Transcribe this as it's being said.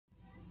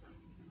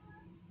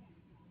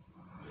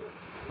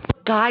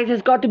Guys,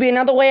 there's got to be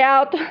another way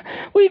out.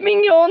 We've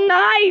been here all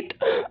night.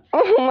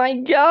 Oh my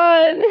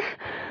god.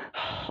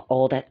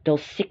 Oh,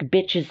 those sick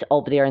bitches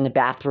over there in the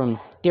bathroom.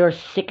 They're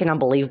sick and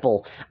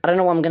unbelievable. I don't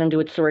know what I'm gonna do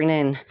with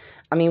Serena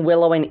and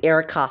Willow and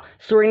Erika.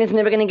 Serena's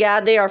never gonna get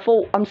out of there. I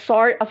feel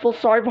sorry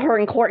for her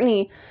and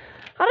Courtney.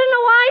 I don't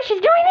know why she's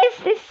doing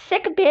this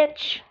sick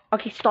bitch.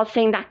 Okay, stop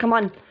saying that. Come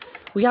on.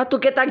 We have to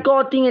get that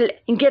god thing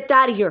and get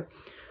out of here.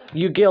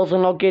 You girls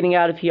are not getting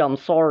out of here. I'm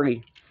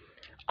sorry.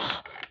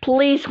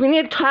 Please, we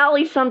need to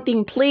tally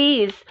something,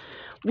 please.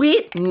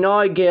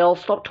 No, girl,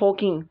 stop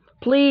talking.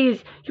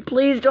 Please,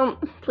 please don't.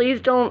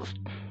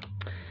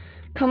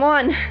 Come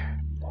on.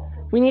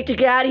 We need to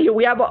get out of here.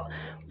 We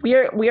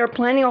are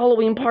planning a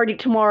Halloween party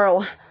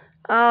tomorrow.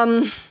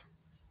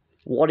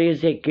 What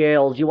is it,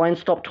 girls? You won't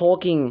stop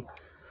talking.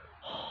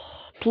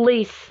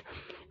 Please.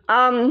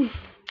 We're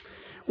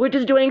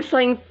just doing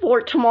something for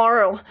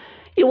tomorrow.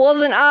 It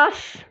wasn't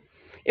us.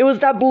 It was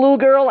that blue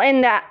girl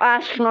and that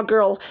astronaut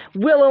girl.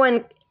 Willow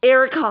and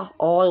Erika.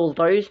 Oh, it was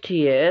those two,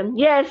 yeah?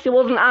 Yes, it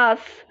wasn't us.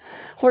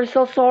 We're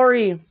so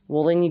sorry.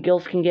 Well, then you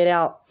girls can get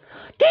out.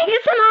 Thank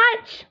you so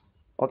much.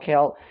 Okay,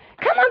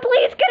 come on,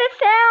 please, get us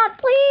out,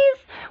 please.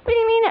 We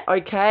didn't mean it.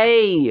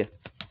 Okay.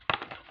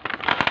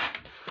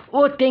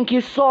 Oh, thank you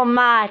so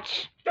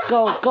much.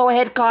 Go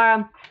ahead,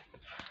 Cara.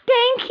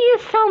 Thank you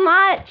so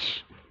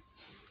much.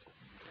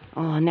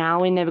 Oh,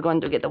 now we're never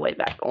going to get the way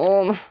back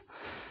home.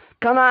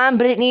 Come on,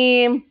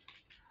 Brittany.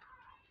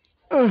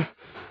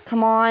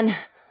 Come on.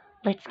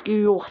 Let's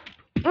go.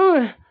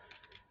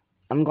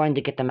 I'm going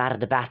to get them out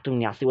of the bathroom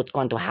now, see what's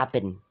going to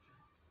happen.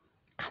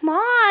 Come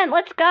on,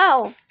 let's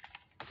go.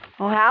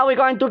 Oh, how are we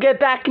going to get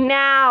back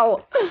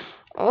now?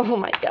 Oh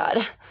my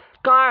god.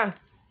 Car.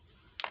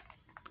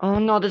 Oh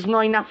no, there's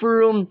not enough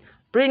room.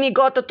 Brittany,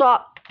 go at the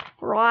top.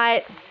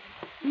 Right.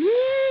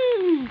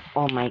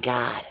 Oh my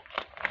god.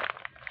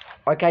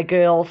 Okay,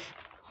 girls.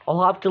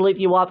 I'll have to lift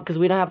you up because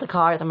we don't have the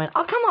car at the moment.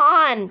 Oh, come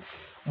on.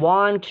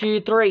 1,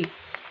 2, 3.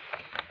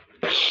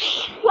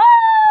 Woo!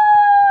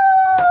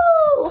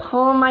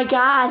 Oh my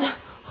god.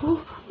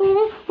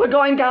 We're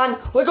going down.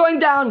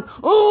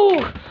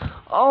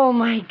 Oh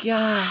my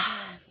god.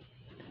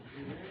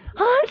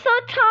 I'm so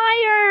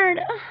tired.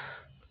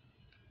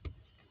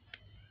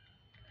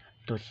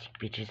 Those sick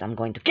bitches, I'm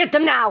going to get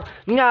them now.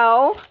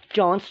 No,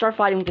 don't start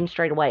fighting with them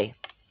straight away.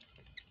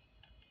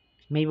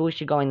 Maybe we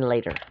should go in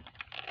later.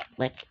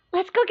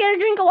 Let's go get a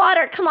drink of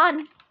water. Come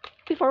on.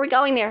 Before we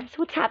go in there. So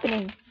what's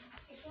happening?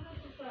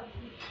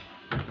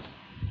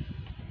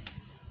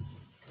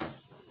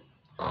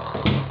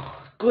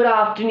 Good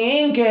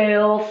afternoon,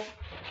 girls.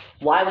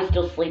 Why are we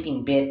still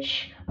sleeping,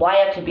 bitch? Why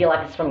have to be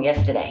like this from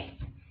yesterday?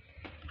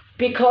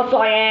 Because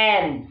I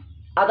am.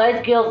 Are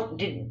those girls,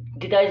 did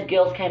those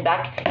girls came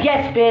back?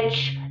 Yes,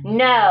 bitch.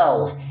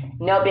 No.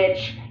 No,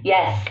 bitch.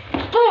 Yes.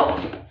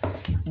 Stop.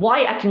 Why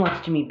are you acting like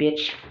this to me,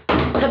 bitch?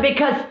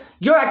 Because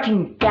you're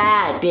acting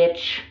bad,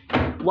 bitch.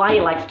 Why are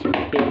you like this to me,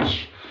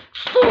 bitch?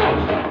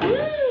 Stop.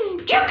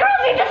 You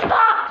girls need to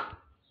stop.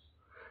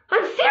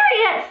 I'm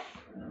serious.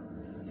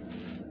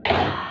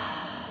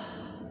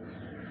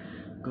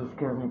 These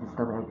girls need to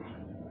stop.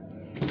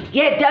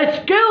 Yeah, those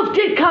girls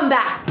did come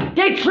back.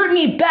 They treat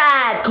me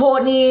bad,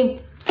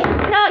 Courtney.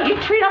 No, you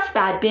treat us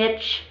bad,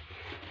 bitch.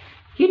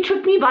 You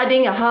tricked me by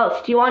being a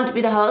host. You wanted to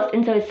be the host,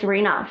 and so is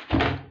Serena.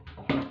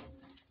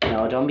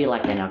 No, don't be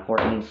like that now,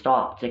 Courtney.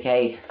 Stop, it's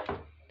okay.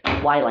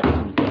 Why you like this,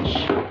 bitch?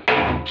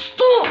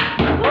 Stop!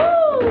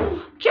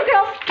 Woo! You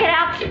girls, get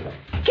out.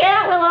 Get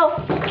out, Willow.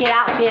 Get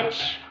out,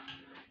 bitch.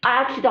 I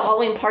have to do the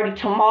Halloween party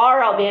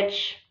tomorrow,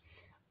 bitch.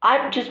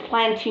 I've just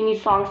planned 2 new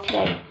songs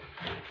today.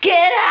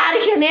 Get out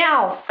of here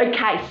now.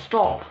 Okay,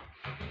 stop.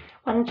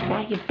 Why don't you go,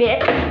 you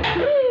bitch?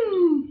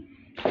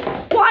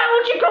 Why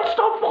don't you girls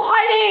stop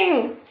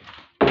fighting?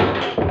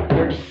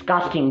 You're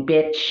disgusting,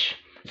 bitch.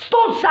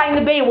 Stop saying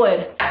the B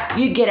word.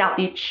 You get out,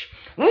 bitch.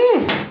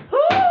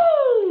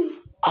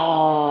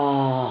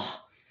 Oh.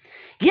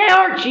 Yeah,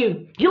 aren't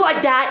you? You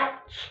like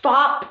that?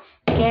 Stop.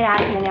 Get out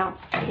of here now.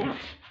 Get out.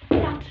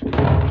 Get out.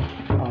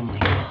 Oh my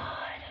god.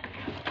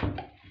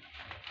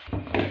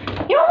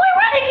 You're only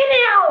running it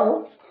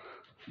now.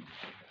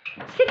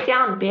 Sit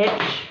down,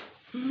 bitch.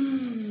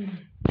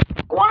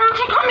 Why don't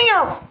you come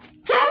here?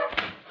 Huh?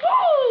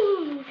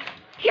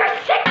 You're a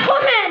sick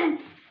woman.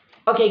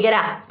 Okay, get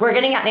out. We're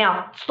getting out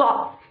now.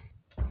 Stop.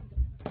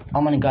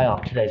 I'm gonna go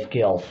up to those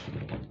girls.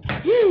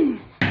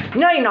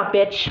 No, you're not,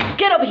 bitch.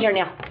 Get over here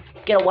now.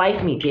 Get away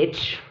from me,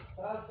 bitch.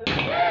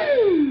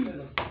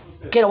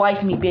 Get away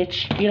from me,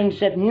 bitch. You don't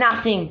deserve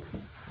nothing.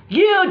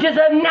 You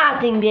deserve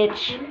nothing,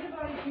 bitch.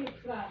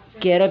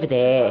 Get over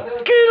there.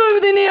 Get over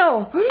there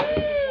now.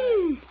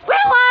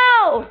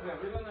 Willow!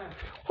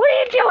 What are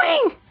you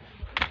doing?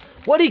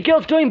 What are you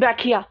girls doing back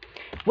here?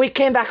 We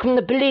came back from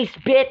the police,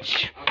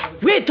 bitch.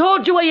 We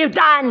told you what you've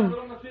done.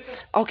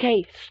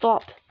 Okay,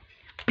 stop.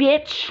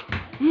 Bitch.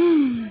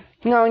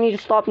 No, we need to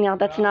stop now.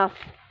 That's enough.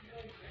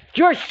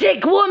 You're a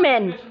sick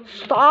woman.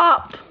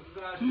 Stop.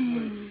 Guys,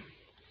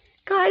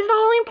 the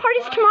Halloween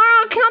party's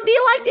tomorrow. It cannot be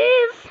like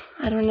this.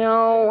 I don't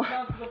know.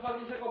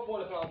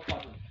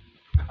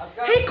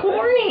 Hey,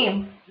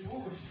 Courtney.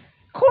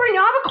 Courtney,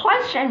 I have a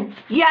question.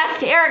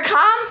 Yes,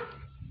 Erika?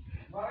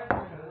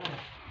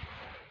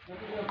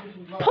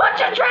 Put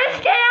your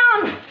dress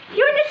down.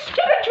 You're in this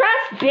stupid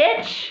dress,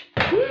 bitch.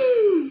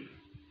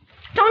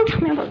 Don't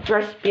tell me about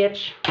dress,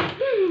 bitch.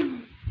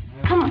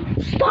 Come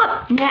on,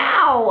 stop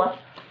now.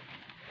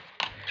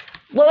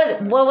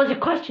 What was your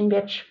question,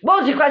 bitch?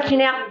 What was your question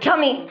now? Tell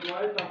me.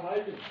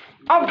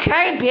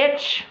 Okay,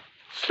 bitch.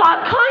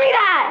 Stop calling me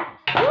that.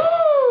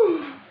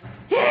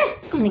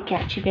 I'm gonna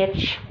catch you,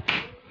 bitch.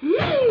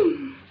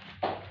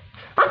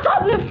 I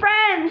thought we were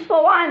friends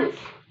for once.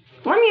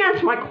 Let me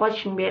answer my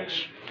question,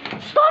 bitch.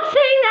 Stop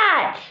saying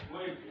that.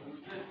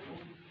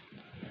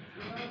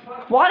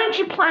 Why didn't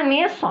you play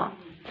me a song?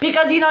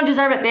 Because you don't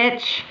deserve it,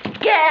 bitch.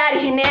 Get out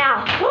of here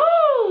now.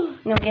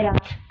 No, get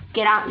out.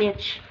 Get out,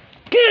 bitch.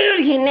 Get out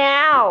of here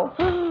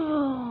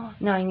now.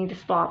 No, you need to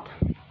stop.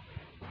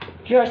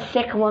 You're a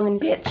sick woman,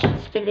 bitch.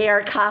 Stupid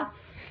Erika.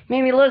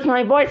 Made me lose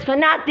my voice for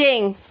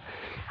nothing.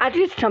 I do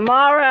this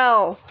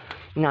tomorrow.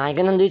 No, you're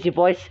gonna lose your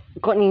voice.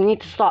 Courtney, you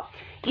need to stop.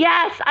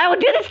 Yes, I will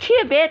do this to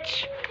you,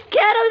 bitch.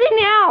 Get out of there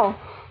now.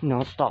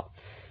 No, stop.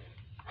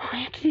 I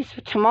have to do this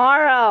for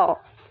tomorrow.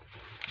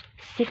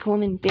 Sick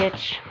woman,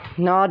 bitch.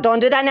 No, don't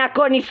do that now,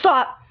 Courtney.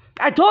 Stop.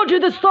 I told you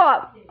to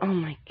stop. Oh,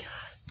 my God.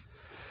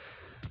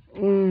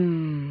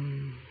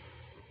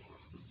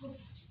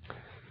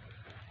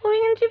 What are we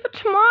going to do for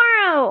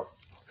tomorrow?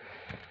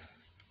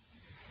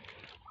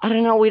 I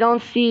don't know. We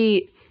don't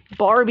see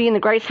Barbie and the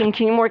Great Thing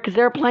anymore because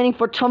they're planning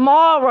for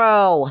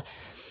tomorrow.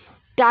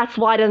 That's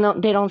why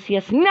they don't see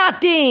us.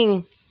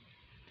 Nothing.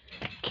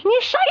 Can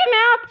you shut your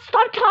mouth?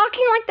 Stop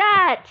talking like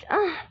that.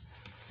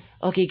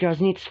 Okay, girls,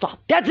 you need to stop.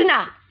 That's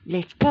enough.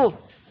 Let's go.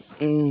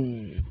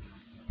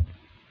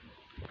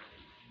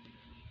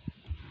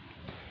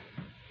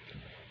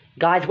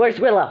 Guys, where's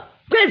Willow?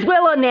 Where's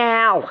Willow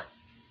now?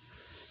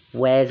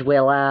 Where's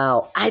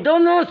Willow? I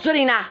don't know,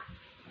 Serena.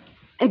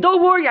 And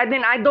don't worry, I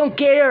don't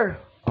care.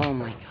 Oh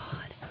my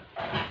God.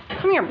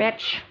 Come here,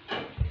 bitch.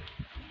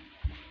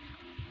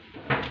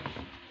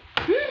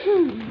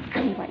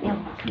 Come here right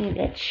now. Come here,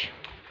 bitch.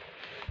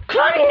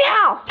 Come here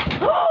now.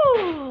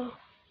 Oh,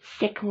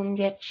 sick one,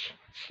 bitch.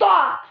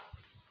 Stop.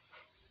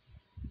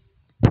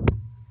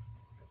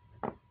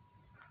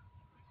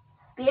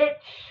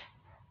 Bitch.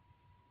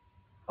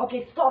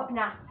 Okay, stop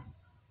now.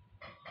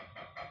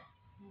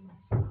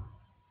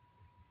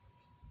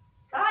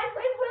 Guys,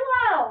 where's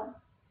Willow?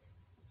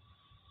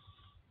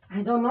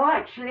 I don't know,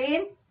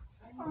 actually.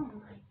 Oh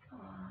my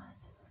God.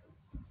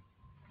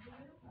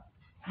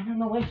 I don't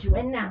know where she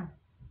went now.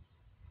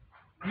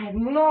 I have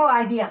no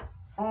idea.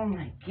 Oh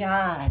my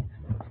God.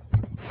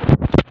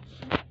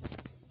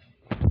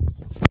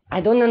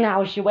 I don't know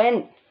how she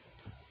went.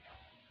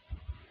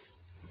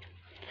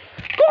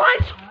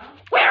 Guys,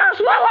 where's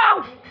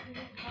Willow?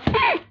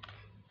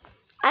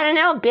 I don't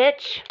know,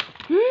 bitch.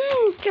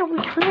 Get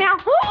over here now.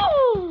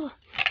 Oh,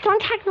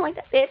 don't talk to me like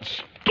that,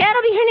 bitch. Get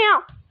over here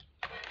now.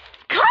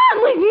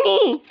 Come with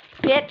me,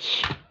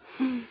 bitch.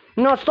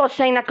 No, stop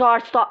saying that,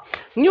 guard. Stop.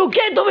 You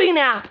get over here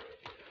now.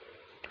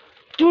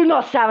 Do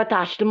not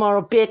sabotage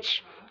tomorrow,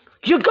 bitch.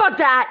 You got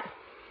that?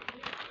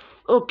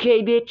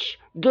 Okay, bitch.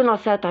 Do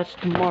not sabotage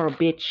tomorrow,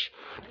 bitch.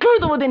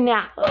 Get over there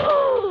now.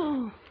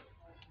 Oh.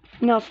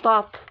 No,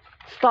 stop.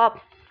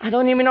 Stop. I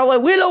don't even know where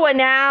Willow is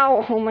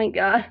now. Oh my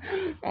God.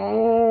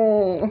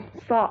 Oh,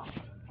 stop.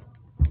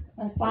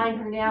 I'll find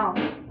her now.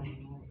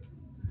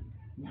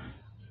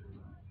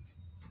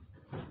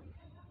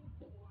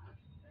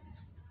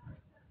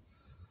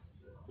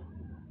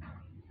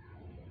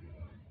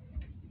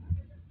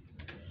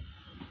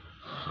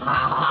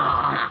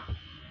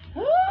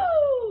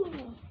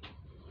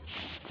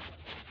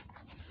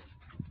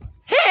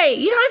 Hey,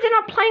 you guys are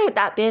not playing with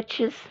that,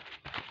 bitches.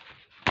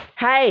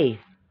 Hey,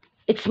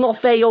 it's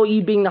not fair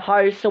you being the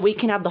host, so we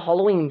can have the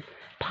Halloween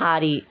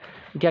party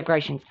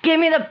decorations. Give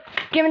me the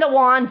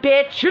wand,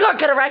 bitch. You're not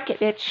gonna wreck it,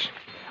 bitch.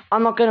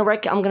 I'm not gonna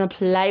wreck it. I'm gonna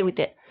play with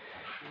it.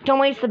 Don't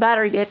waste the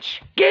battery,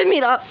 bitch. Give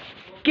me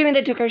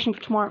the decoration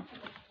for tomorrow.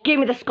 Give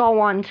me the skull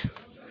wand.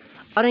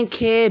 I don't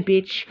care,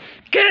 bitch.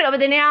 Get it over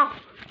there now.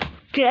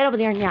 Get over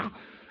there now.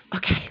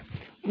 Okay.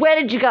 Where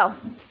did you go?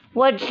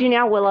 What did you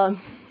now, Willow?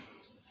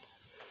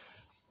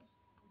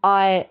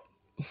 I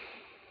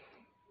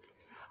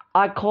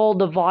called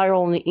the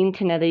viral on the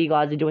internet that you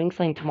guys are doing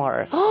something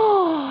tomorrow.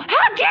 Oh,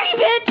 how dare you,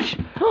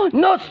 bitch! Oh,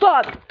 no,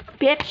 stop,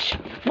 bitch.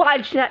 Why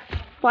did you do that?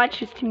 Why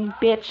did you do this to me,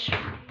 bitch?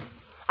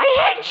 I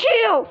hate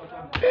you!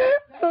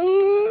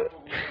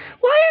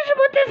 Why did you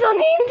put this on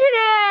the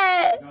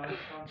internet?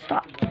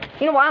 Stop.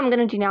 You know what I'm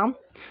gonna do now?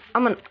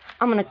 I'm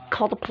gonna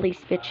call the police,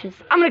 bitches.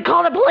 I'm gonna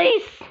call the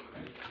police!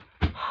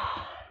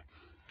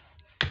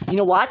 You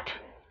know what?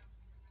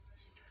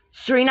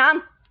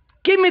 Serena,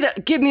 give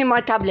me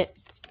my tablet.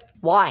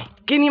 Why?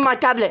 Give me my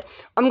tablet.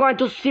 I'm going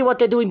to see what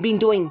they're been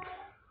doing.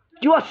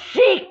 You are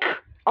sick!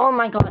 Oh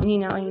my God,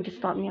 Nina, I need to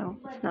stop now.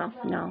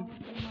 No,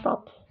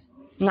 stop.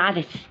 Nah,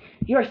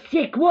 you're a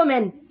sick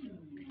woman.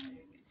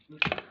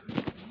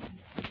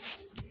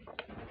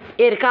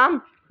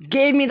 Erika,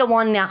 give me the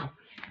one now.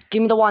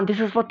 Give me the wand. This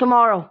is for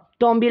tomorrow.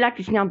 Don't be like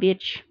this now,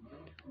 bitch.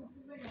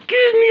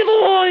 Give me the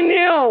wand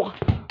now.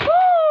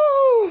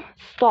 Oh,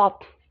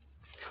 stop.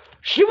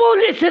 She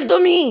won't listen to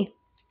me.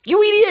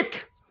 You idiot.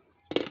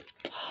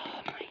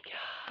 Oh my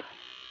god.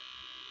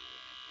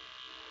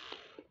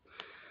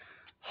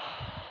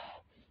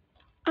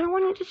 I don't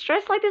want you to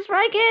stress like this,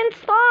 Reagan.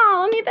 Stop.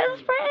 I'm your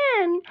best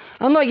friend.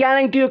 I'm not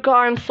yelling to your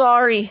car. I'm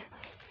sorry.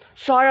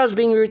 Sorry I was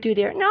being rude to you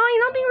there. No,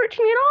 you're not being rude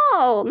to me at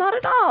all. Not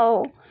at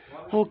all.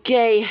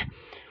 Okay.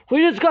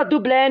 We just got to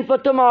plan for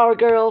tomorrow,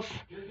 girls.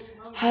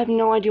 I have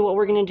no idea what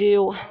we're going to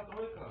do.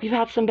 We've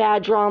had some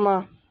bad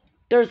drama.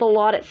 There's a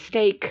lot at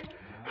stake.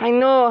 I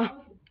know.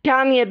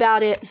 Tell me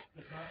about it.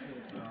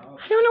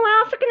 I don't know what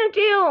else we're going to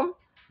do.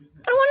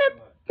 I don't want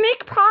to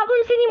make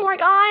problems anymore,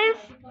 guys.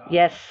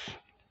 Yes.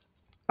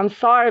 I'm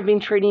sorry I've been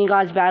treating you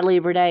guys badly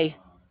every day.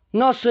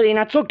 No,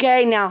 Serena, it's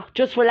okay now.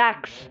 Just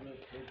relax.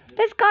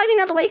 There's gotta be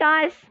another way,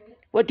 guys.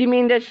 What do you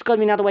mean there's gotta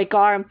be another way,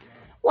 Gar?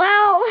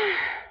 Well,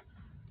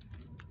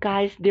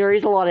 guys, there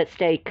is a lot at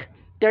stake.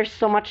 There's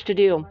so much to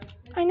do.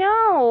 I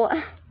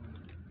know.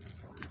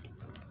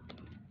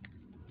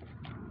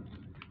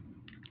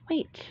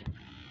 Wait.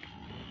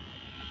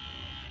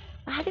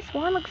 Wow, this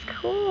one looks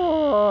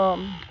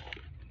cool.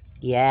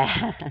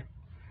 Yeah.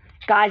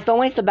 Guys, don't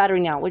waste the battery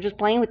now. We're just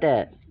playing with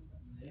it.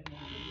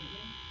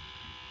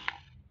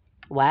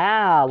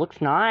 Wow,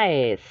 looks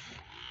nice.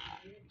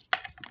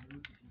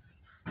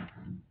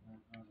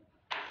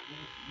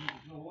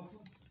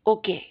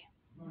 Okay.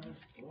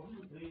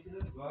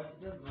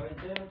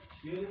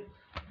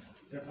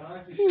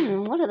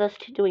 What are those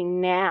two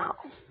doing now?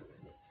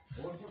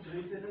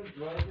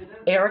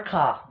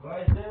 Erika,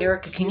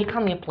 can you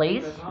come here,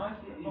 please?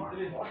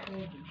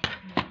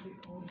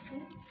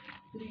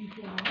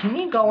 Can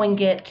you go and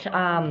get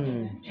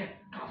something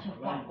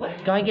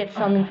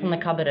from the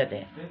cupboard over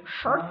there?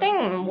 Sure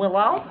thing,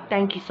 Willow.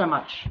 Thank you so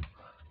much.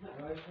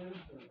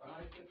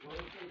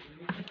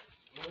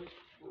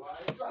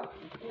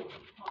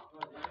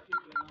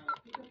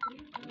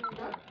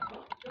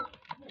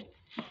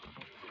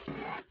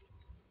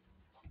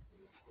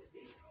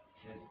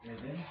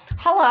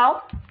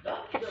 Hello.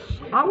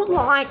 I would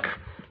like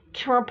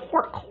to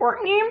report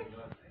Courtney.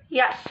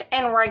 Yes,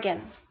 and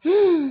Reagan.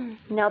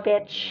 No,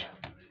 bitch.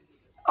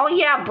 Oh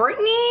yeah,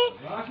 Brittany,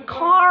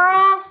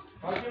 Cara,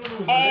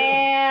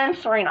 and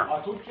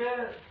Serena.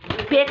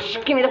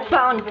 Bitch, give me the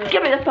phone.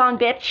 Give me the phone,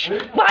 bitch.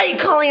 Why are you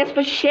calling us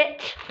for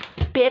shit,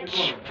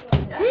 bitch?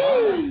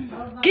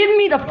 Give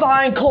me the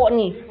phone,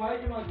 Courtney.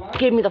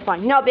 Give me the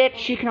phone. No,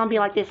 bitch, you cannot be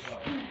like this.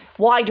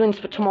 Why are you doing this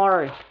for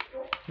tomorrow?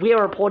 We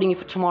are reporting you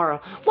for tomorrow.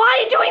 Why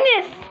are you doing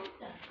this?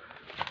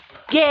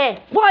 Yeah,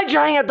 why'd you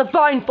hang up the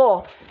phone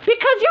for?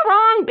 Because you're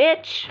wrong,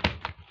 bitch.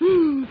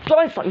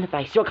 Don't slap in the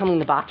face. You're coming in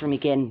the bathroom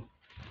again.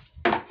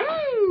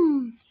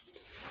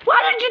 Why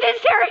did you do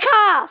this,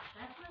 Erika?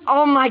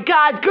 Oh my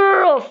god,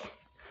 girls.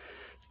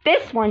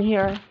 This one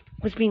here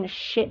was being a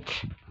shit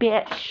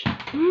bitch.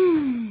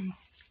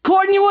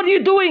 Courtney, what are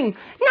you doing?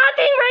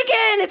 Nothing,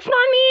 Reagan. It's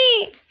not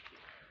me.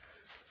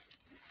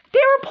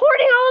 They're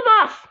reporting all of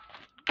us.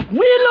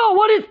 Willow,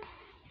 what is...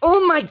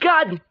 Oh my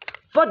god.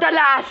 For the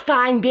last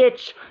time,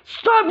 bitch.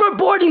 Stop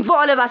reporting for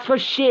all of us for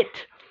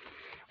shit.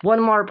 One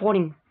more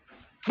reporting.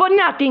 For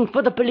nothing.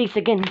 For the police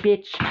again,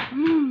 bitch.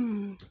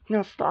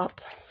 No,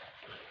 stop.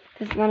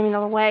 There's not even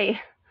another way.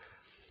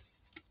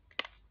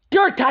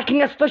 You're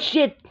attacking us for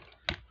shit.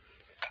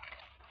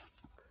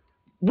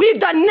 We've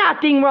done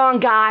nothing wrong,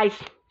 guys.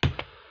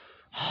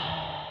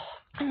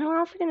 I don't know what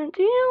else we're gonna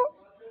do.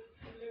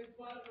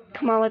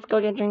 Come on, let's go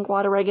get a drink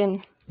water,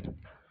 Reagan.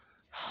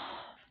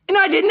 And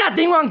I did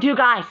nothing wrong to you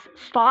guys.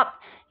 Stop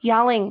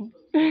yelling.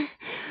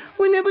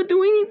 We never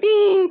do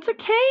anything. It's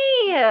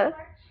okay.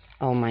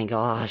 Oh my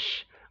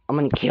gosh. I'm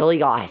gonna kill you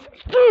guys.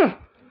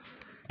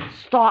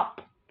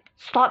 Stop.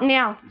 Stop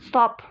now.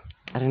 Stop.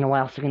 I don't know what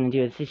else we're gonna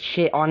do. This is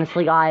shit,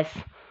 honestly, guys.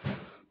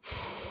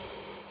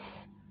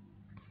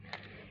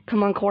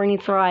 Come on, Courtney,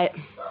 it's alright.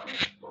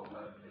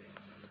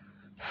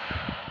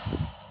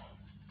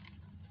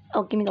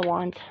 Oh, give me the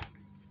wand.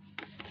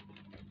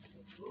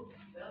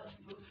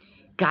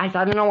 Guys,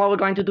 I don't know what we're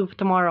going to do for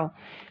tomorrow.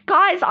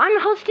 Guys, I'm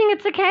hosting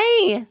It's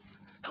Okay.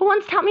 Who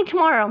wants to help me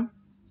tomorrow?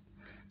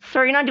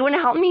 Serena, do you want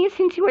to help me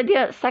since you were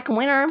the second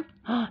winner?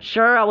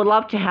 Sure, I would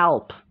love to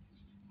help.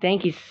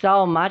 Thank you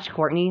so much,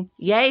 Courtney.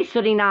 Yay,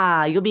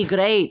 Serena, you'll be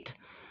great.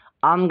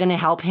 I'm going to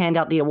help hand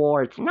out the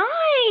awards.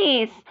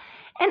 Nice.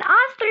 And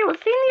us three will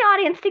sing in the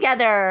audience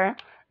together.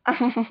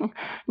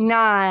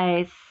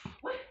 Nice.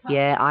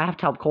 Yeah, I have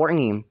to help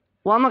Courtney.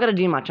 Well, I'm not going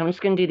to do much. I'm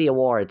just going to do the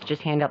awards.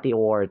 Just hand out the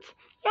awards.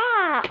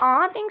 Yeah.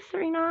 Aw, thanks,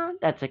 Serena.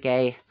 That's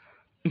okay.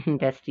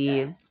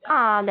 Bestie.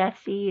 Aw,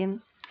 Bestie.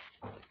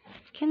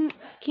 Can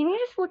you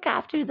just look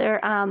after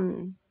their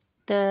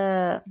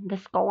the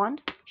skull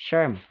wand?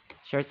 Sure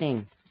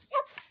thing.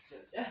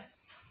 Yep.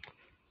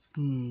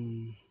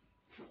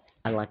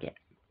 I like it.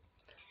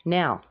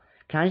 Now,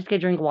 can I just get a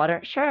drink of water?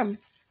 Sure.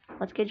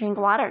 Let's get a drink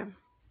of water.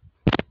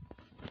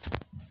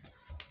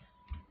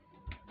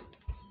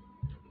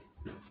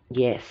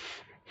 Yes.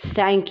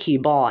 Thank you,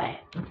 boy.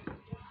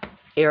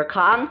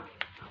 Erika,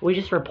 we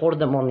just reported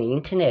them on the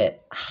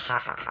internet.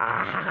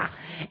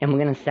 And we're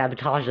gonna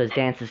sabotage those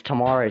dances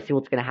tomorrow. See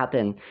what's gonna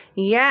happen.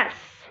 Yes.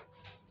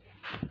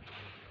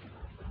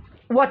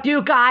 What do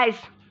you guys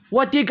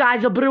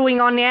are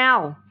brewing on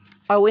now?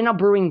 Oh, we're not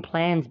brewing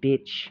plans,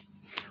 bitch.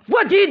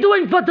 What are you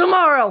doing for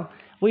tomorrow?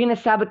 We're gonna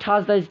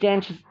sabotage those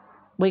dances.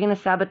 We're gonna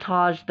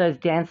sabotage those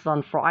dances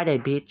on Friday,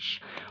 bitch.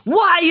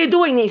 Why are you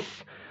doing this?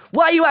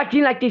 Why are you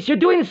acting like this? You're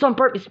doing this on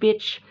purpose,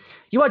 bitch.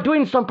 You are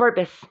doing this on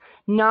purpose.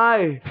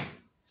 No.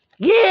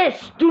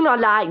 Yes, do not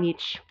lie,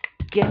 bitch.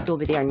 Get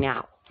over there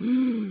now.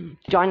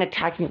 Don't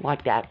attack me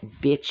like that,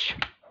 bitch.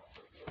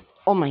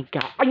 Oh my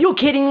god. Are you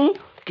kidding me?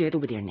 Get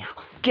over there now.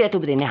 Get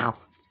over there now,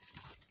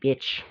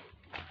 bitch.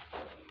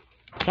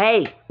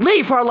 Hey,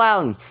 leave her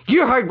alone.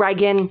 You heard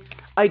Reagan.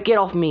 Oh, get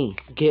off me,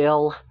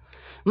 girl.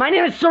 My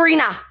name is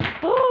Serena.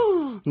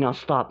 No,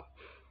 stop.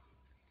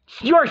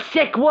 You're a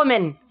sick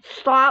woman.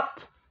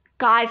 Stop.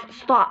 Guys,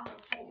 stop.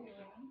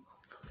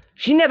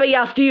 She never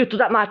yells to you too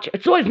that much.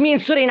 It's always me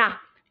and Serena.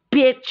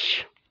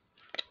 Bitch.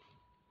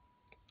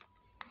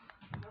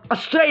 A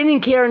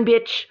straightening Karen,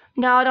 bitch.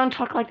 No, don't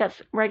talk like that,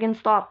 Reagan.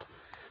 Stop.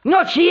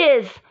 No, she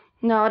is.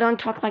 No, don't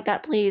talk like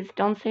that, please.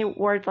 Don't say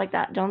words like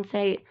that. Don't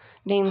say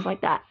names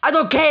like that. I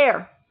don't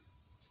care.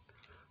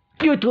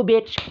 You too,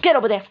 bitch. Get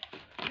over there.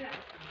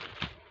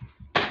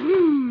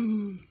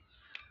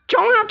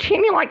 Don't have to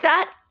treat me like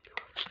that.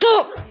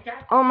 Stop.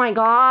 Oh my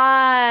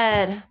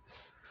god.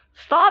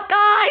 Stop,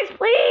 guys,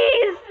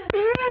 please.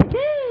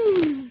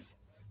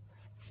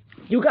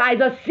 You guys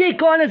are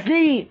sick,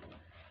 honestly.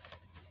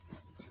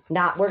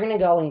 Nah, we're gonna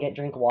go and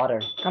drink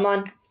water. Come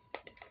on.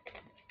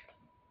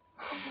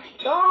 Oh my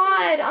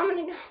god, I'm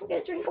gonna go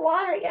get a drink of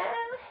water again.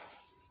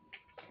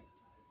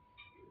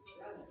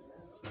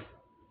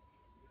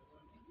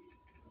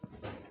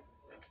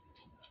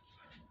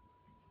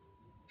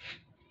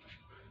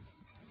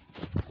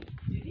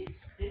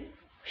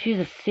 She's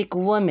a sick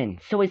woman.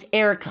 So is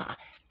Erika.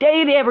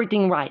 They did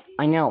everything right.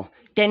 I know.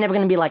 They're never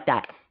gonna be like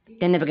that.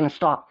 They're never gonna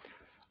stop.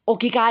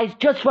 Okay, guys,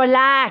 just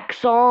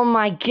relax. Oh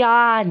my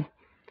god.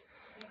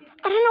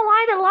 I don't know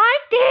why they're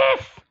like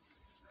this.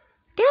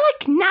 They're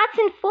like nuts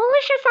and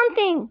foolish or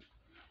something.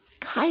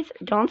 Guys,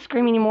 don't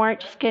scream anymore.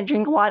 Just get a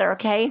drink of water,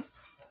 okay?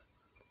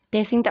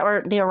 They think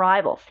that they're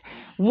rivals.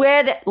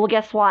 Well,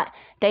 guess what?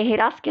 They hate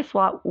us. Guess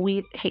what?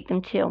 We hate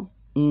them too.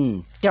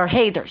 They're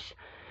haters.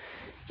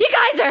 You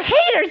guys are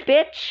haters,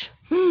 bitch.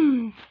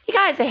 You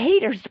guys are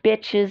haters,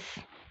 bitches.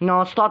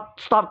 No, stop,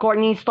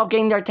 Courtney. Stop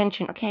getting their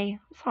attention, okay?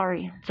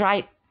 Sorry. It's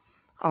right.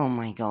 Oh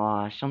my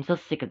gosh. I'm so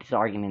sick of these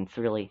arguments,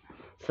 really.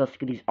 So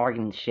sick of these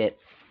arguments shit.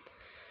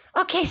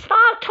 Okay,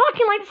 stop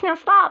talking like this now.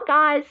 Stop,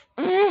 guys.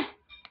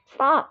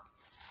 Stop.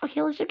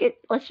 Okay, let's just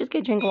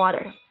get a drink of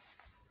water.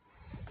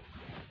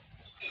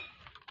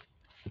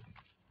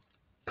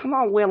 Come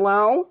on,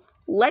 Willow.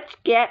 Let's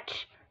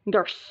get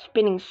their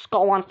spinning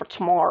skull on for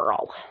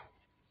tomorrow.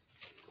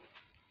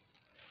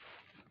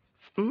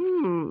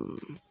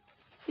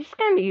 This is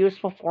gonna be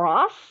useful for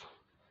us.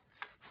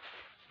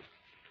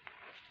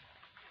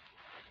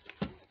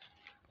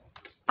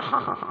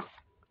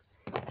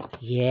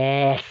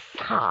 Yes.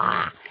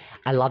 I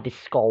love this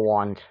skull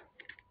wand.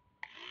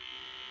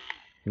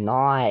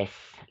 Nice.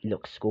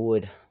 Looks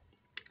good.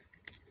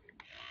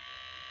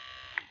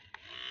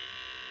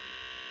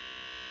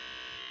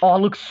 Oh, it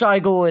looks so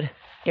good.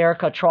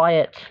 Erika, try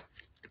it.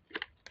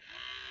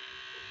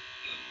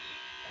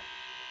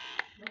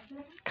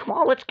 Come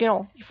on, let's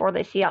go before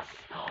they see us.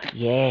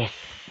 Yes.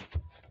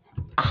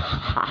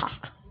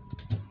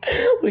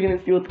 We're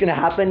gonna see what's gonna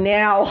happen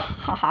now.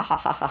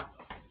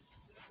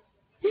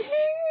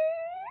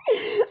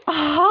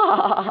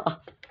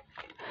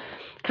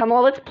 Come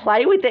on, let's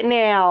play with it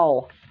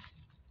now.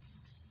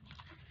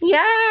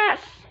 Yes.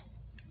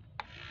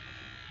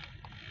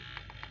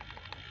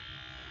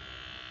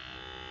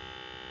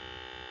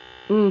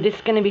 This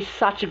is gonna be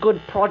such a good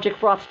project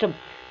for us to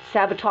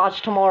sabotage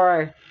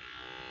tomorrow.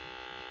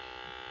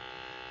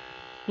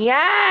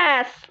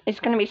 Yes, it's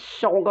gonna be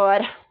so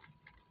good.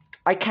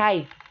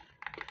 Okay,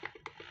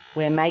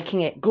 we're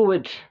making it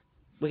good.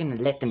 We're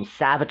gonna let them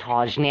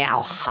sabotage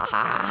now.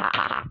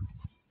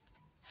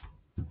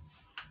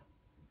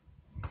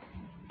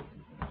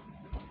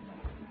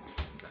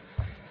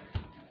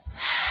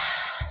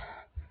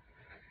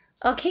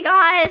 Okay,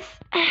 guys.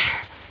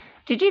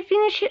 Did you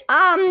finish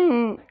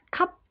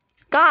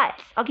guys?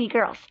 Okay,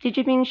 girls. Did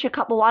you finish your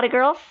cup of water,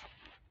 girls?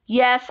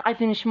 Yes, I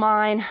finished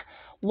mine.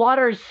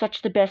 Water is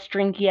such the best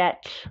drink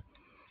yet.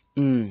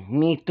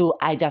 Me too.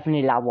 I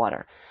definitely love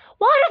water.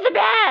 Water's the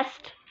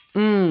best.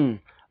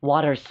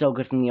 Water is so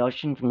good from the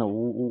ocean, from the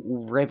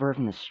river,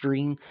 from the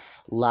stream.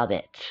 Love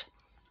it.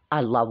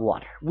 I love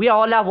water. We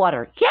all love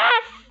water.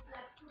 Yes!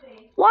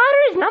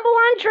 Water is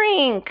 #1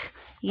 drink.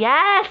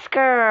 Yes,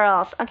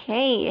 girls.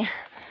 Okay.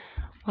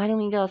 Why don't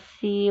we go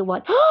see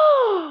what...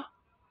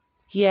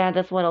 Yeah,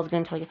 that's what I was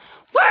going to tell you.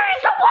 Where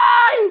is the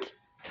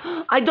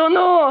wand? I don't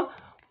know.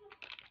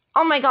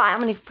 Oh my god,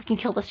 I'm going to freaking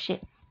kill this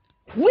shit.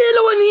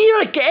 Willow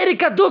and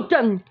Erika took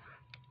them.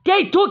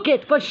 They took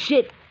it for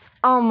shit.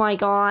 Oh my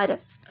god.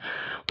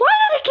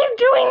 Why they keep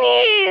doing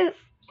this?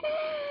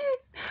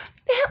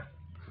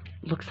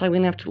 Looks like we're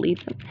gonna have to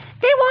leave them.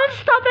 They won't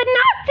stop at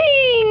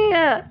nothing!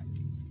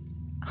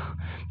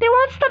 They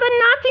won't stop at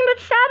nothing but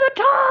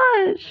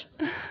sabotage!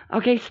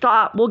 Okay,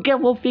 stop.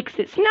 We'll fix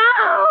this.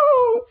 No!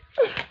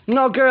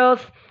 No, girls.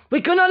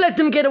 We're gonna let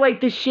them get away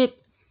with this shit.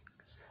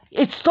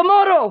 It's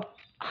tomorrow!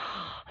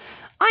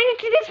 I need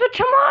to do this for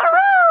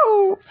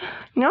tomorrow!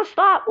 No,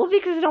 stop. We'll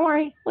fix this, don't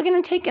worry. We're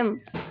gonna take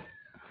him.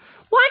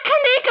 Why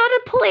can't they go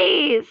to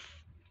police?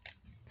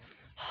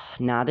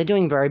 Nah, they're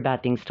doing very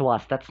bad things to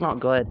us. That's not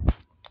good.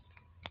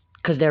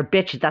 Because they're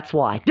bitches, that's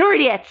why. They're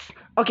idiots!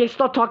 Okay,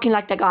 stop talking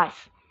like that, guys.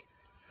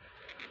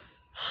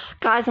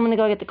 Guys, I'm gonna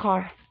go get the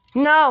car.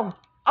 No!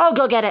 I'll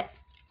go get it.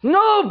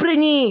 No,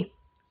 Brittany!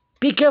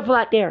 Be careful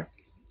out there.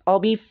 I'll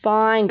be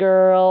fine,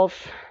 girls.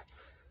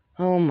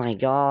 Oh my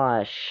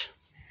gosh.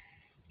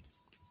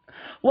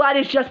 Why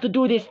did you have to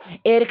do this,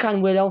 Erika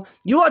and Willow?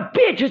 You are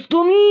bitches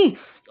to me!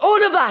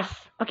 All of us!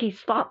 Okay,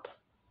 stop.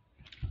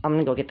 I'm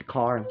gonna go get the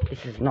car.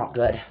 This is not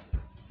good.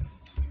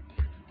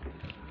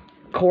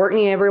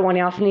 Courtney and everyone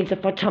else needs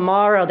it for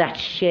tomorrow, that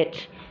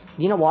shit.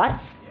 You know what?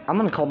 I'm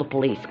gonna call the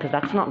police, because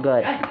that's not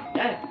good.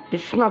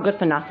 This is not good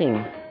for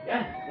nothing.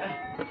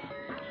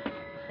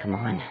 Come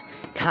on.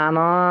 Come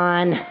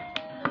on.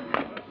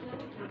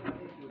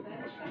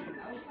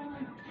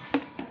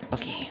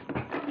 Okay.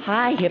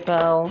 Hi,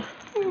 Hippo.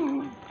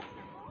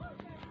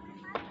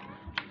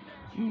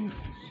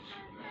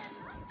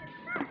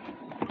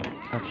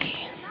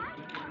 Okay.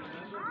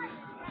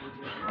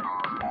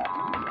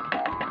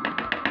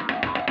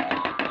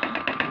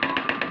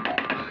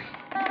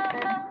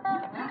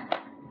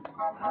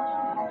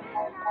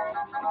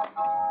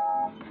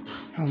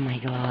 Oh my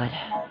god.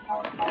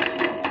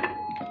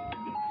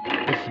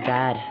 This is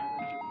bad.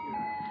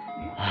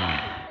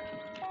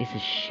 This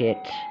is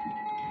shit.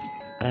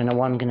 I don't know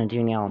what I'm gonna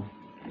do now.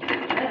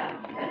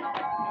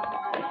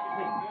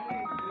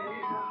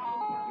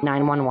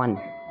 911.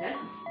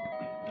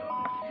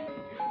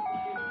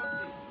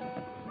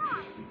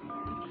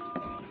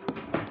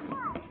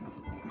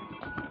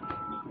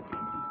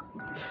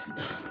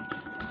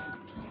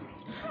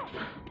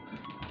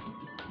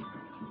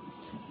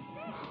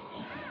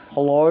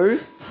 Hello?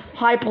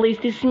 Hi, police.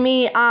 This is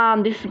me.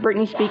 This is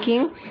Brittany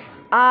speaking.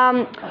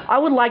 I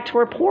would like to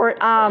report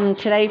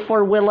today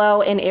for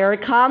Willow and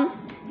Erika.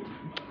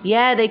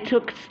 Yeah, they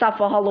took stuff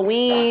for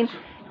Halloween,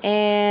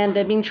 and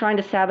they've been trying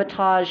to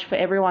sabotage for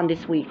everyone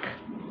this week.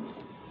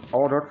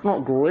 Oh, that's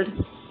not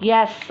good.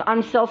 Yes,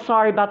 I'm so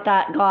sorry about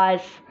that,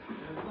 guys.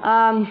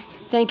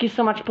 Thank you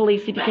so much,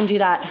 police, if you can do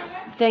that.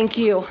 Thank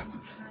you.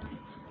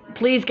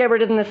 Please get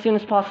rid of them as soon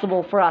as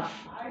possible for us.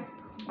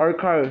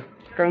 Okay,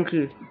 thank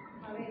you.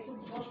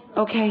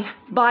 Okay,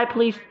 bye,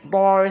 police.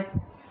 Bye.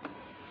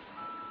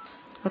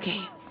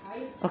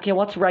 Okay,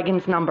 what's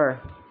Reagan's number?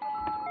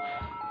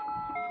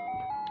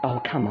 Oh,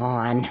 come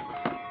on.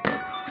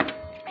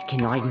 I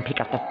cannot even pick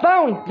up the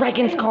phone.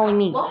 Reagan's calling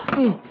me.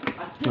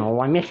 No,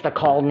 I missed the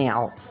call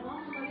now.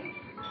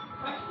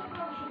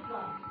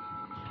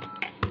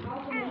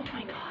 Oh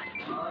my god.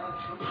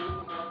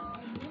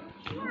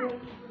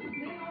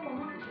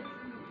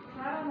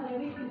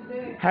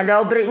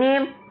 Hello,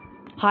 Brittany?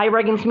 Hi,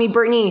 Reagan, it's me,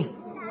 Brittany.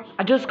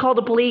 I just called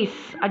the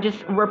police. I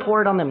just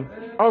reported on them.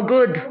 Oh,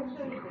 good.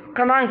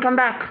 Come on, come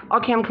back.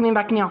 Okay, I'm coming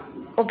back now.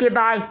 Okay,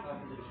 bye.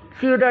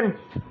 See you then.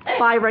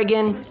 Bye,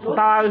 Reagan.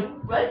 Bye.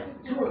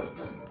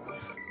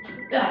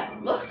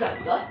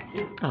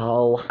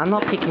 Oh, I'm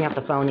not picking up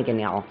the phone again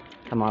now.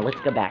 Come on, let's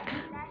go back.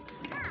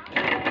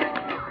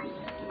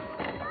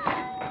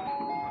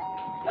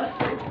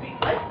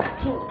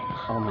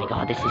 Oh my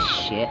god, this is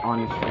shit,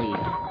 honestly.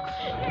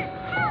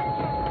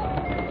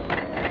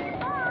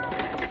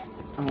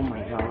 Oh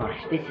my gosh,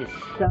 this is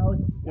so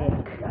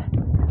sick.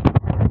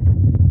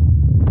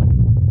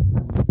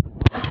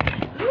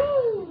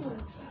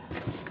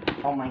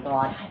 Oh my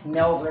god, I have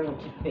no room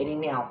to fit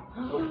in now.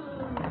 Oh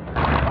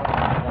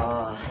my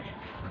god.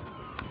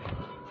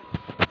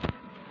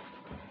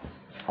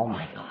 Oh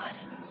my god.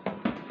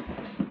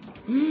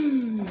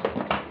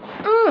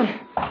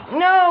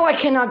 No, I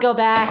cannot go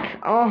back.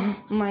 Oh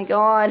my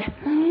god.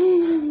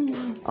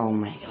 Oh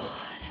my god.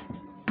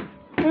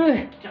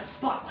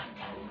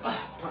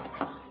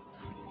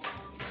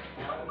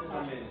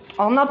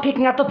 I'm not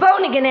picking up the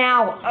phone again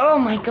now. Oh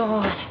my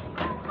god.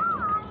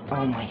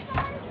 Oh my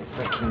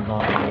freaking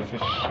god, this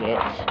is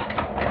shit.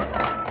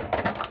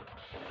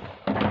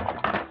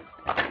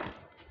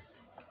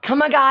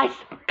 Come on, guys.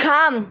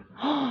 Come.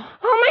 Oh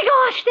my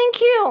gosh, thank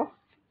you.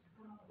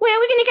 Where are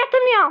we gonna get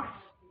them now?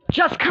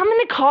 Just come in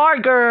the car,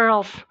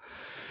 girls.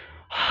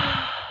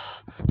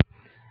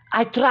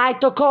 I tried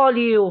to call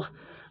you.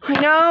 I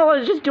know, I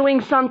was just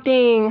doing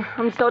something.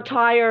 I'm so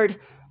tired.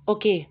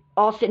 Okay,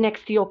 I'll sit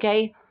next to you,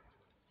 okay?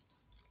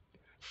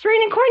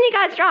 Serena and Courtney,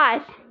 guys,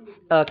 drive.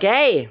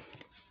 Okay.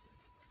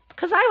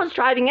 Because I was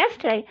driving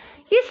yesterday.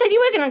 You said you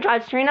were going to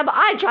drive, Serena, but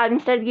I drive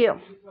instead of you.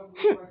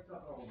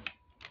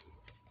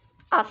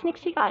 I'll sit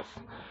next to you guys.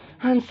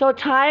 I'm so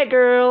tired,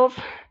 girls.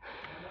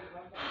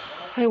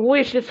 I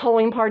wish this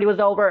Halloween party was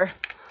over.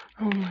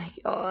 Oh my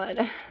god.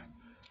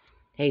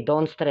 Hey,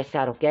 don't stress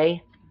out,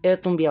 okay?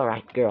 It'll be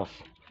alright, girls.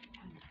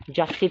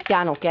 Just sit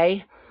down,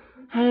 okay?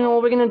 I don't know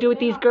what we're gonna do with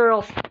these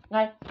girls.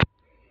 Right?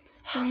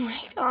 Oh my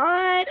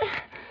god.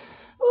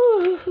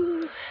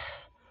 Ooh.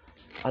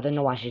 I don't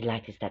know why she's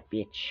like this, that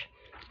bitch.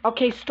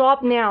 Okay,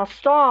 stop now.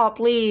 Stop,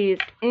 please.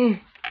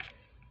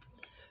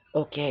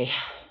 Okay.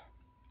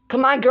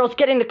 Come on, girls,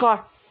 get in the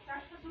car.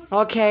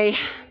 Okay.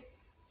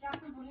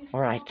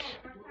 Alright.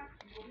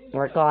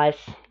 Alright, guys.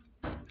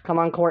 Come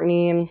on,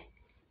 Courtney.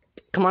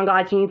 Come on,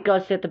 guys, you need to go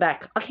sit at the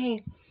back.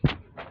 Okay.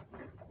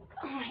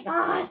 Oh my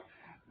god.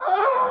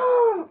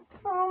 Oh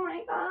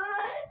my god.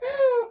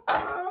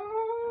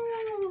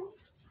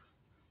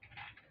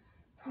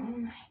 Oh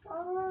my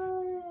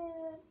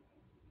god.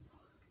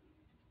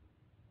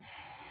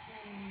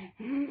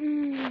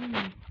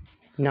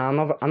 No,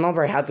 I'm not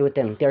very happy with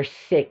them. They're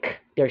sick.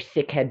 They're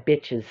sick-head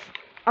bitches.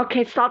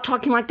 Okay, stop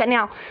talking like that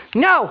now.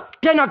 No,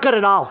 they're not good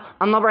at all.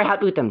 I'm not very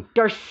happy with them.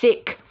 They're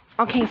sick.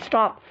 Okay,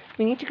 stop.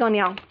 We need to go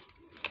now.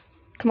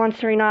 Come on,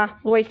 Serena.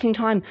 We're wasting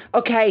time.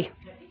 Okay.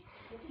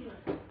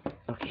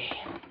 Okay.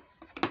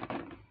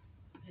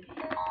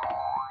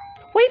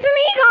 Wait for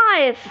me,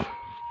 guys.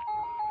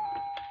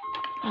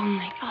 Oh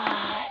my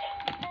god.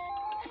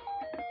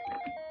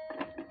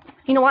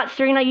 You know what,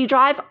 Serena? You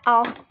drive.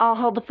 I'll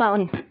hold the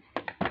phone.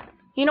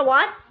 You know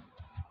what?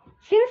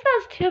 Since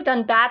those two have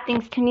done bad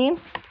things to me,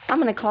 I'm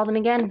gonna call them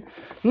again.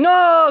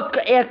 No,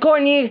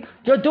 Courtney,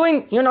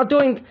 you're not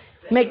doing.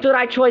 Make the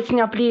right choice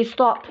now, please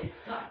stop.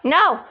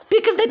 No,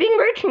 because they're being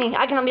rude to me.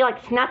 I can be like,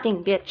 it's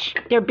nothing, bitch.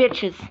 They're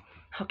bitches.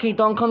 Okay,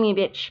 don't call me a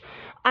bitch.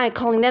 I'm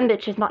calling them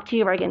bitches, not to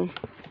you, Reagan.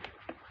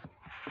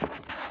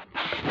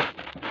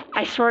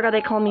 I swear to God,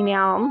 they call me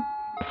meow.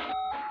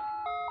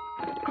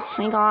 Oh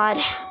my god.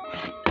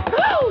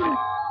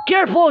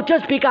 Careful,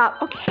 just pick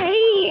up.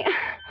 Okay.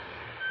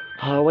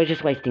 Oh, we're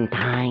just wasting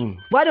time.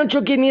 Why don't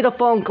you give me the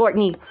phone,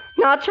 Courtney?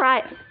 No, that's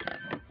right.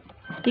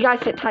 You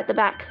guys sit tight at the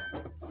back.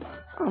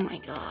 Oh my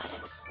god.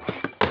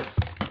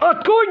 Oh,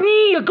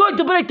 Courtney, you're going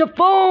to break the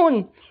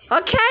phone.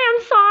 Okay,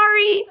 I'm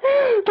sorry.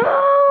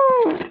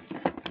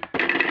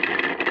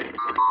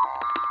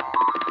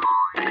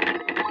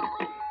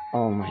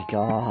 Oh my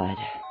god.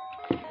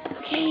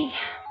 Okay.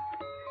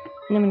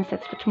 And I'm gonna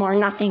set for tomorrow.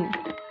 Nothing.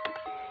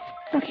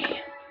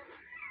 Okay.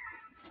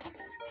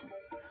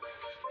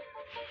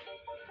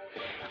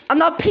 I'm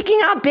not picking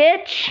up,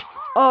 bitch.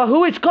 Oh,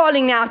 who is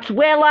calling now? It's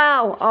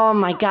Willow. Oh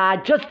my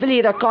god. Just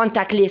delete our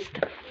contact list.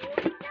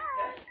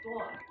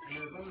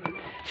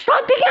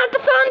 Stop picking up the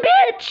phone,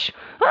 bitch!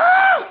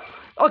 Ah!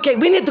 Okay,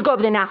 we need to go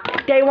over there now.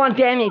 They want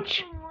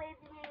damage.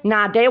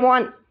 Nah, they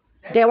want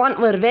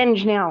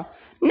revenge now.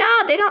 No,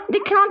 they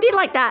can't be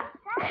like that.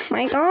 Oh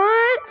my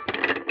god.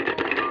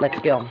 Let's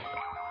go.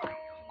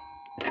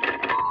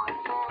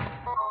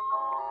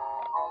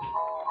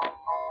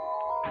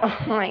 Oh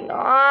my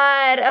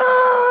god.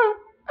 Ah!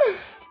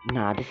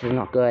 Nah, this is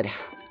not good.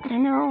 I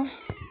don't know.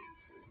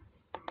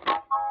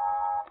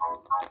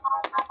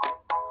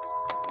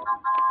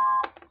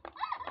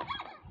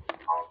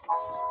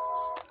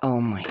 Oh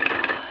my god.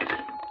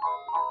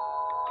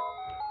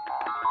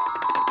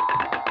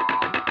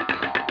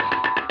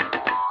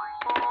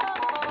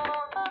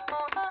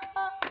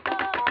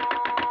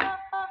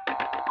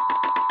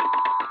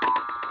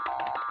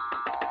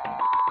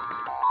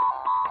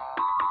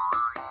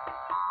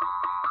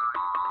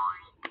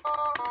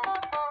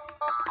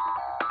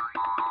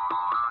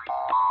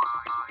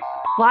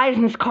 Why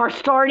isn't this car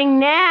starting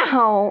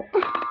now?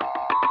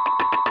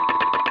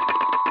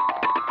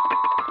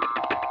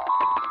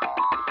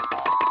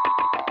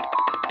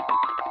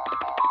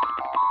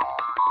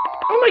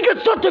 Oh my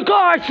god, stop the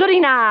car,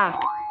 Serena!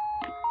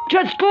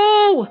 Just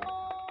go!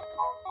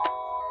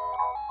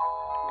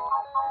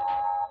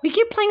 We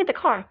keep playing with the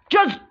car.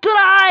 Just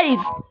drive!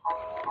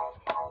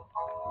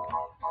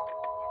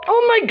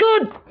 Oh my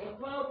god!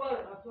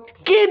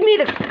 Give me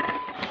the...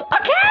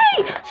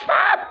 Okay!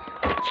 Stop!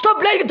 Stop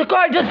playing with the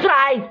car, just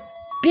drive!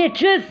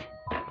 Bitches!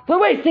 We're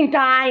wasting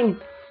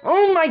time!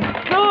 Oh my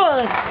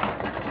god!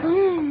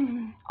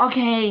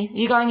 Okay,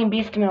 you're going in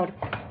beast mode.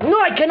 No,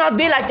 I cannot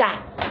be like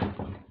that!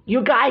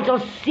 You guys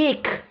are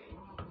sick!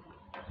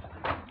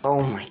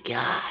 Oh my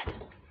god.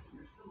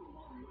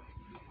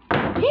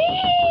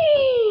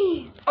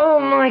 Oh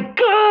my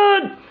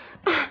god!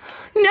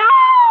 No!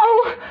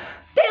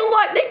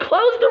 They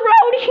closed the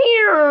road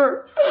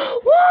here!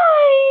 Why?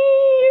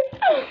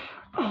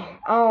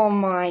 Oh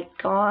my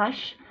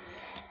gosh.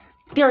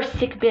 They're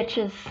sick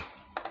bitches.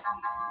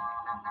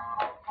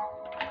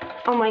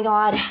 Oh my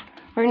god.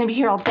 We're gonna be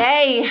here all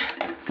day.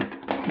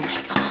 Oh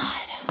my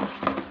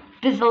god.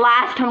 This is the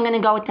last time I'm gonna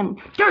go with them.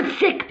 They're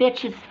sick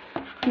bitches.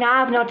 Now I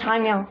have no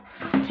time now.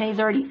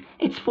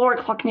 It's 4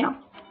 o'clock now.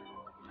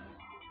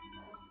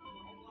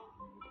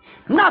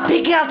 Not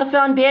picking up the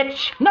phone,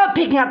 bitch. Not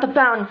picking up the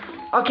phone.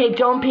 Okay,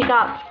 don't pick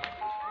up.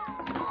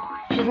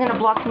 She's gonna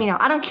block me now.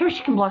 I don't care if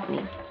she can block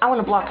me. I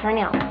wanna block her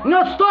now.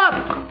 No,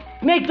 stop!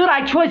 Make the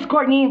right choice,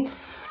 Courtney.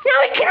 No,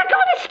 we cannot go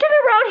this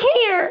stupid road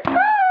here.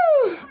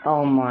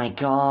 Oh my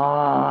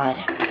god.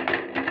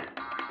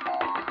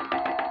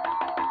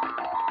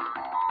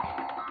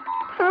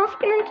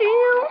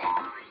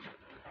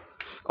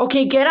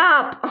 Okay, get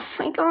up. Oh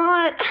my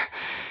god.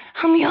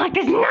 I'm like,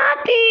 there's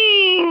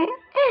nothing.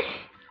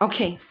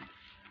 Okay.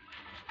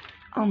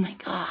 Oh my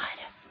god.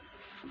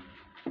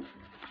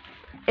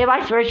 If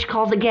I swear she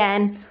calls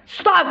again,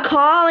 stop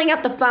calling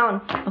up the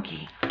phone.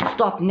 Okay,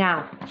 stop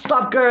now.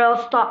 Stop, girl,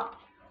 stop.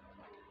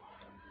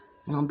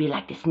 Don't be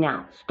like this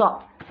now.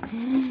 Stop.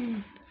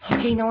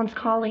 Okay, no one's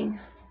calling.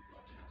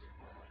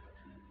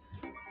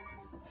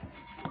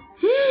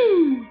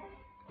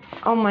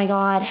 Oh my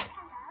god.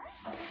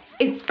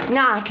 I'm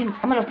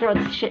gonna throw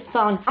this shit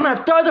phone. I'm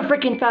gonna throw the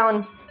freaking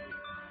phone.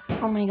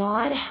 Oh my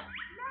god.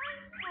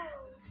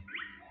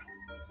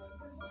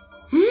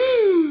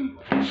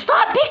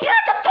 Stop picking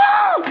up the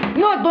phone!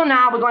 No, don't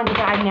now. We're going to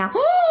drive now.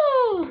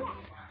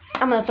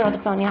 I'm gonna throw the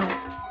phone now.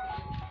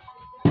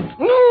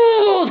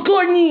 No,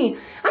 Courtney!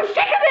 I'm sick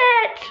of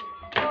it!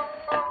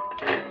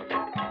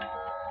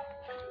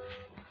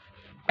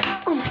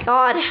 Oh my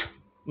god.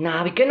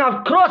 Nah, we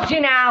cannot cross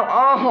you now.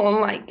 Oh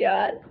my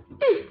god.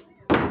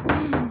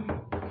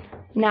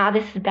 Nah,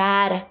 this is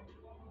bad.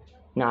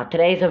 Nah,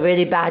 today's a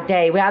really bad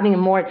day. We're having a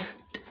more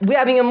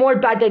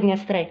bad day than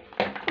yesterday.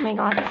 Oh my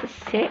god, this is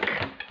sick.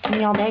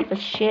 Me all day for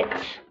shit.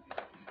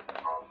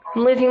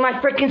 I'm losing my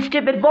freaking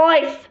stupid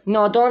voice.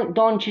 No,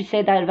 don't you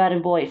say that about a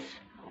voice.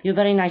 You're a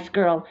very nice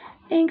girl.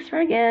 Thanks,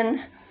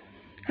 Reagan.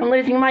 I'm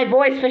losing my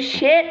voice for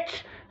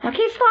shit.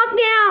 Okay, stop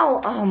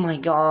now. Oh my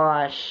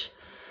gosh.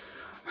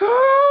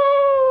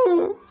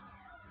 Oh.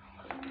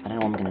 I don't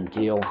know what I'm gonna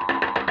do.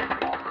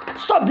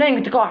 Stop playing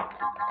with the car.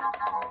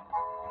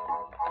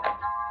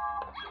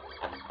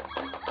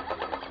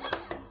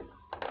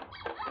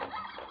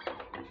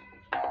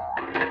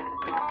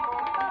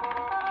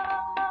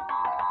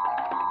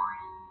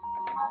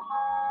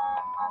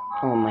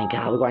 Oh my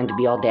god, we're going to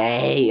be all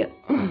day.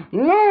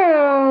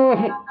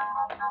 No!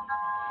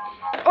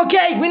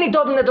 Okay, we need to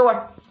open the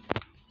door.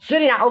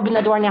 Serena, open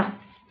the door now.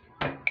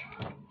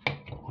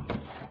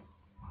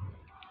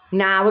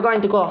 Nah, we're going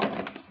to go.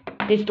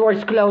 This door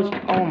is closed.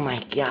 Oh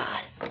my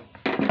god.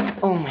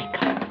 Oh my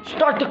god.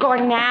 Start the car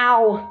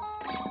now.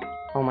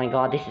 Oh my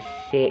god, this is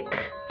sick.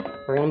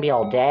 We're gonna be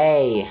all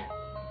day.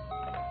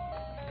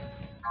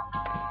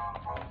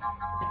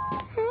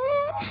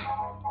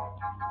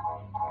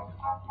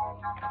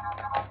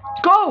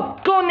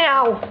 Go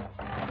now.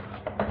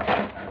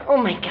 Oh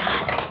my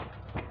god.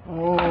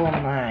 Oh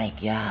my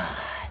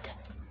god.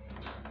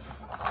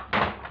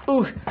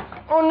 Ooh.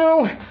 Oh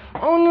no.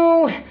 Oh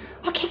no.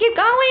 Okay, keep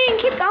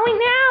going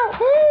now.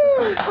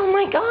 Ooh. Oh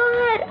my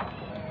god.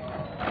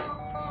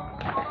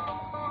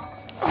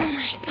 Oh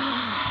my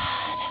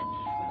god.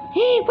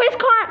 Hey, where's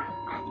car?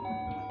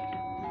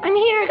 I'm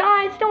here,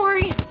 guys. Don't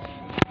worry.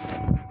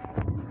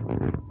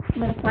 I'm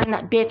gonna find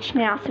that bitch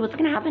now. See what's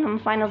gonna happen. I'm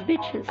gonna find those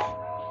bitches.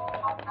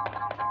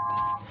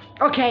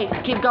 Okay,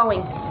 keep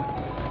going.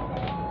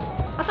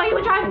 I thought you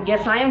were driving.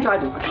 Yes, I am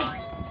driving. Okay.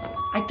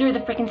 I threw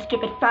the freaking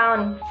stupid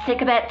phone.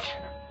 Sick of it.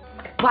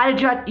 Why did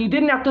you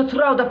didn't have to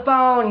throw the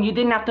phone. You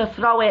didn't have to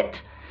throw it.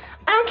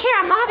 I don't care.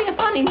 I'm not having a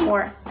phone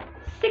anymore.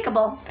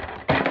 Sickable.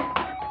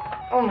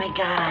 Oh my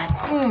god.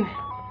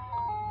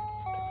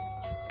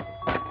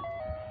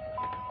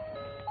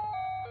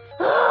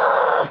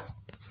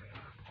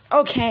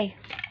 Okay.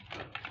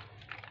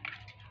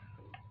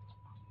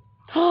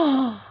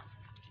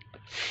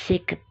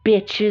 Sick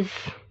bitches.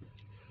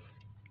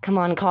 Come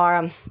on,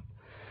 Cara.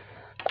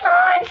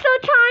 Oh, I'm so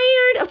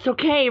tired. It's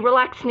okay.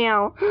 Relax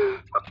now.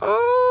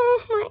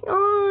 Oh my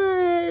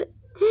god.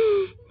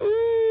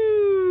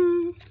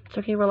 It's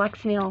okay.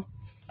 Relax now.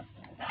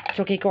 It's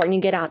okay,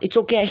 Courtney. Get out. It's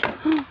okay.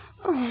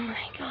 Oh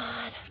my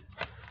god.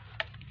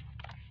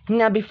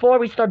 Now, before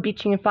we start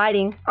bitching and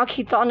fighting.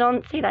 Okay,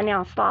 don't say that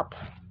now. Stop.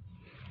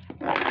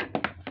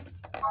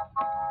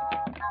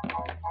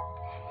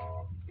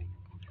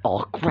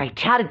 Oh, great.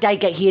 How did they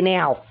get here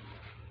now?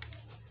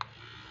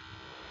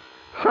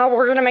 Oh,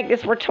 we're going to make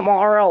this for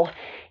tomorrow.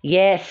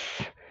 Yes.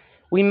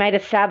 We made a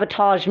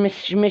sabotage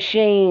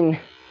machine.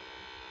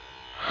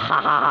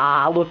 Ha ha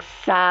ha. Looks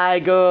so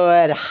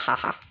good. Ha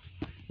ha.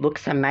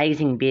 Looks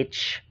amazing,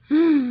 bitch.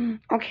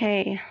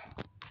 Okay.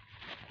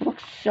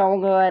 Looks so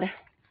good.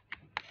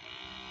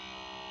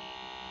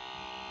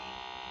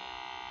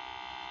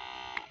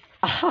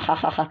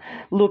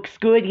 Looks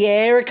good, yeah,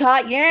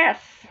 Erika? Yes.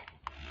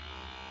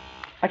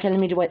 Okay, let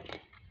me do it.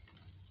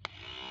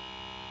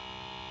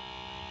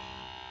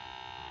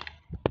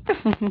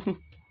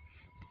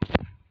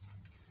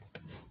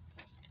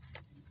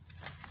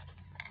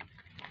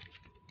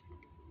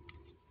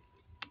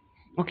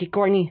 Okay,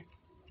 Courtney.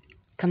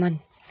 Come on.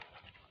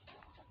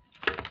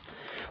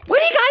 What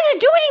are you guys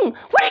doing?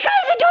 What are you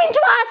guys doing to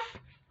us?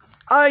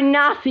 Oh,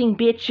 nothing,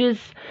 bitches.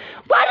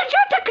 Why did you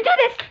do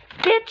this,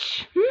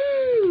 bitch?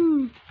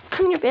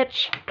 Come here,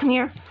 bitch. Come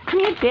here. Come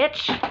here,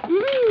 bitch.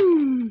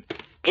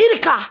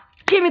 Erika,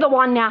 give me the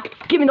wand now.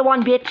 Give me the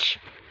wand, bitch.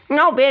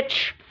 No,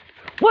 bitch.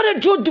 What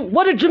did you do?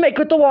 What did you make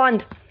with the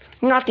wand?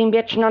 Nothing,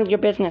 bitch. None of your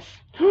business.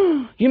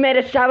 You made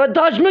a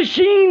sabotage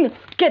machine.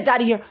 Get out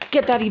of here.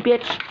 Get out of here,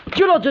 bitch.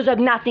 You don't deserve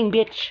nothing,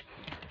 bitch.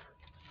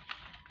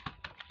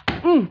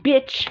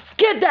 Bitch.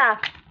 Get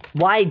that.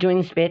 Why are you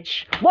doing this,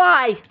 bitch?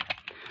 Why?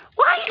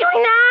 Why are you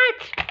doing that?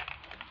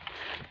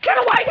 Get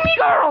away from me,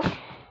 girls!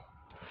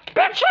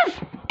 Bitches!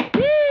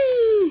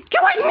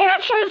 Get away from me,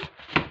 bitches!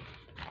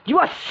 You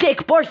a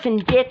sick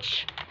person,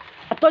 bitch.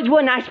 I thought you were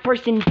a nice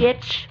person,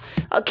 bitch.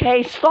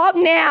 Okay, stop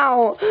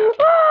now.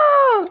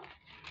 Ah!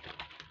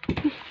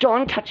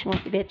 Don't touch me,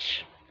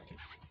 bitch.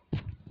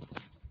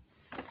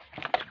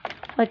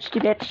 What did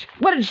you do, bitch?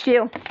 What did you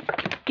do?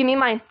 Give me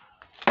my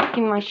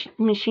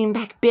machine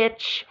back,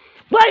 bitch.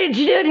 What did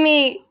you do to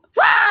me?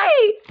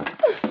 Why?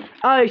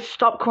 Oh,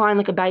 stop crying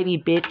like a baby,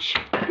 bitch.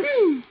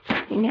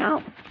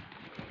 Now.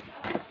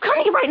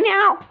 Come here right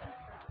now,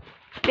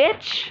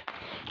 bitch.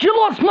 You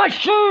lost my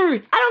shoe. I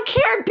don't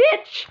care,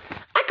 bitch.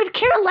 I could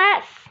care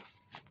less.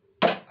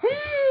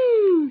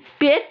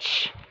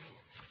 Bitch.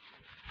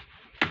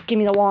 Give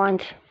me the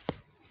wand.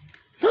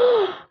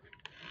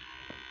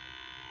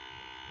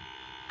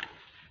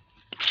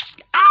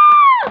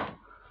 Ah!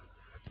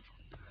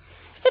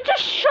 It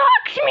just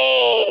shocked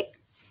me.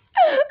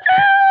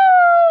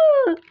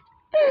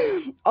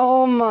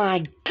 Oh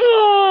my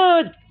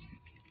god.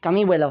 Come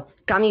here, Willow.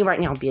 Come here right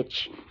now,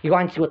 bitch. You're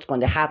going to see what's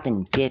going to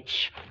happen,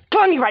 bitch.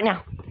 Come here right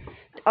now.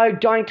 Oh,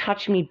 don't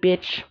touch me,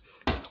 bitch.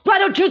 Why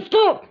don't you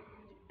stop?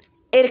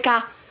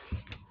 Erika,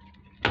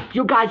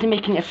 you guys are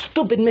making a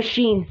stupid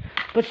machine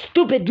for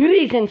stupid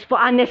reasons for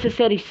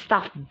unnecessary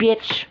stuff,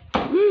 bitch.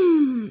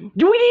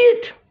 You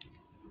idiot.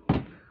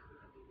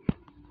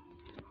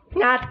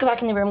 Now let's go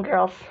back in the room,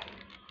 girls.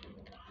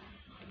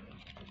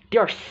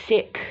 You're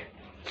sick.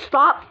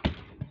 Stop.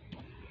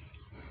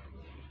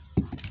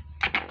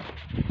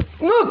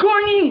 No,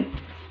 Courtney!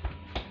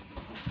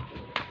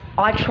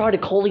 I tried to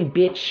call you,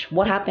 bitch.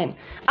 What happened?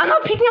 I'm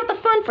not picking up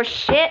the phone for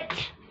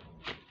shit.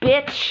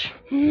 Bitch.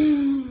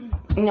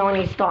 No, I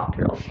need to stop,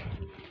 girls.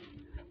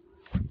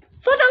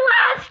 For the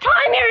last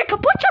time, Erika,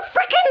 put your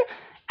freaking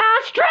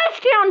ass dress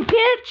down,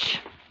 bitch.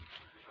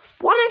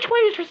 Why don't you put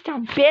your dress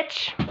down,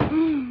 bitch?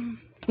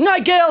 No,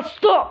 girls,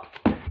 stop.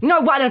 No,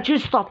 why don't you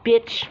stop,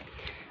 bitch?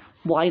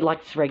 Why you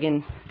like this,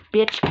 Reagan?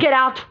 Bitch, get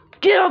out.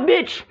 Get out,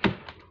 bitch.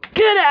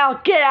 Get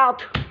out, get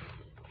out.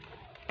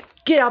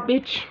 Get out,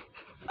 bitch.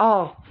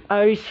 Oh,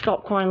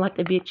 stop crying like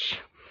the bitch.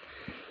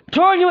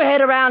 Turn your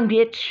head around,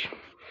 bitch.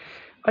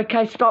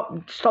 Okay,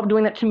 stop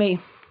doing that to me.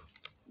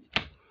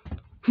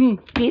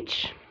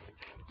 Bitch.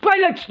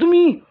 Right next to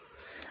me.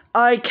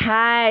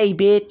 Okay,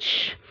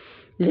 bitch.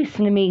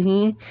 Listen to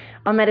me,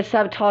 I'm at a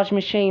sabotage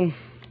machine.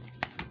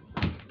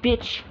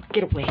 Bitch,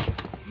 get away.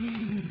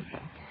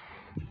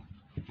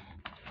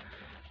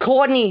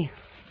 Courtney.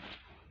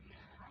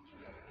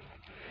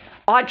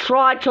 I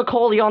tried to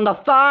call you on the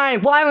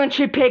phone. Why won't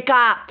you pick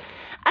up?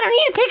 I don't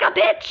need to pick up,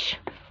 bitch.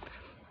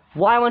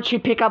 Why won't you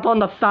pick up on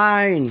the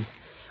phone?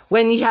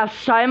 When you have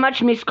so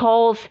much missed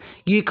calls,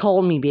 you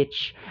call me,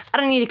 bitch. I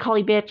don't need to call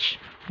you, bitch.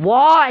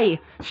 Why?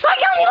 Stop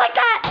yelling at me like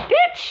that,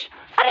 bitch.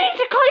 I don't need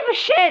to call you for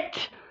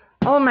shit.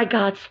 Oh my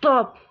god,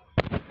 stop.